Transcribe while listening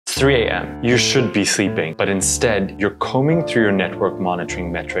3 a.m. You should be sleeping, but instead, you're combing through your network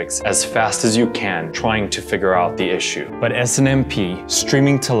monitoring metrics as fast as you can, trying to figure out the issue. But SNMP,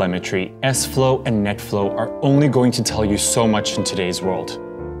 streaming telemetry, S-Flow, and NetFlow are only going to tell you so much in today's world.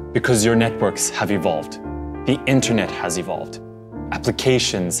 Because your networks have evolved. The internet has evolved.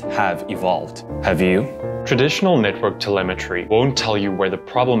 Applications have evolved. Have you? Traditional network telemetry won't tell you where the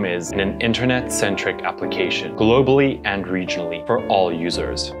problem is in an internet-centric application, globally and regionally, for all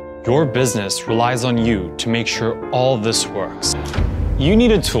users. Your business relies on you to make sure all this works. You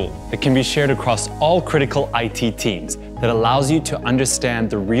need a tool that can be shared across all critical IT teams that allows you to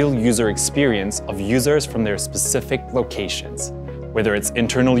understand the real user experience of users from their specific locations, whether it's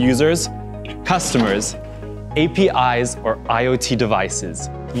internal users, customers, APIs, or IoT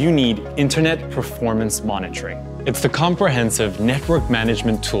devices. You need Internet Performance Monitoring. It's the comprehensive network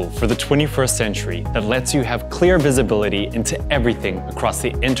management tool for the 21st century that lets you have clear visibility into everything across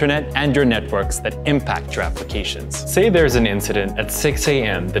the internet and your networks that impact your applications. Say there's an incident at 6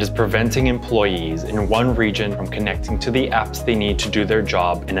 a.m. that is preventing employees in one region from connecting to the apps they need to do their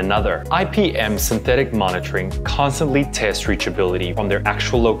job in another. IPM synthetic monitoring constantly tests reachability from their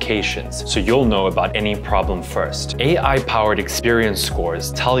actual locations, so you'll know about any problem first. AI-powered experience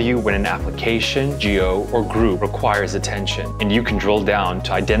scores tell you when an application, geo, or group requires attention, and you can drill down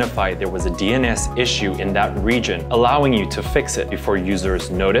to identify there was a DNS issue in that region, allowing you to fix it before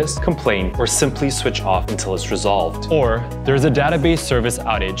users notice, complain, or simply switch off until it's resolved. Or there's a database service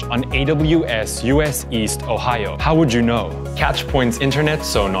outage on AWS US East, Ohio. How would you know? Catchpoint's Internet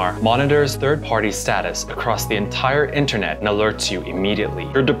Sonar monitors third-party status across the entire internet and alerts you immediately.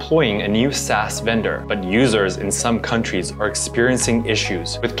 You're deploying a new SaaS vendor, but users in some countries are experiencing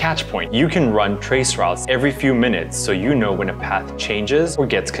issues. With Catchpoint, you can run trace routes every few minutes so you know when a path changes or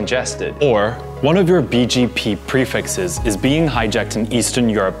gets congested. Or one of your BGP prefixes is being hijacked in Eastern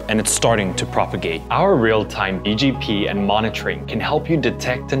Europe and it's starting to propagate. Our real-time BGP and monitoring can help you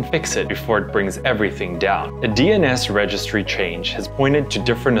detect and fix it before it brings everything down. A DNS registry change has pointed to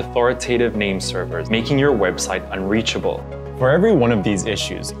different authoritative name servers, making your website unreachable. For every one of these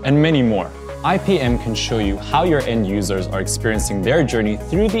issues, and many more, IPM can show you how your end users are experiencing their journey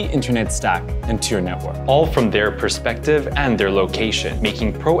through the internet stack and to your network. All from their perspective and their location,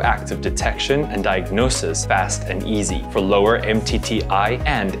 making proactive detection and diagnosis fast and easy for lower MTTI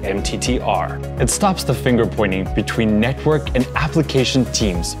and MTTR. It stops the finger pointing between network and application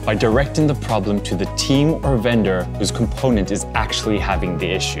teams by directing the problem to the team or vendor whose component is actually having the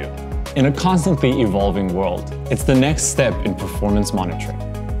issue. In a constantly evolving world, it's the next step in performance monitoring.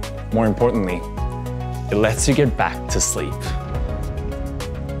 More importantly, it lets you get back to sleep.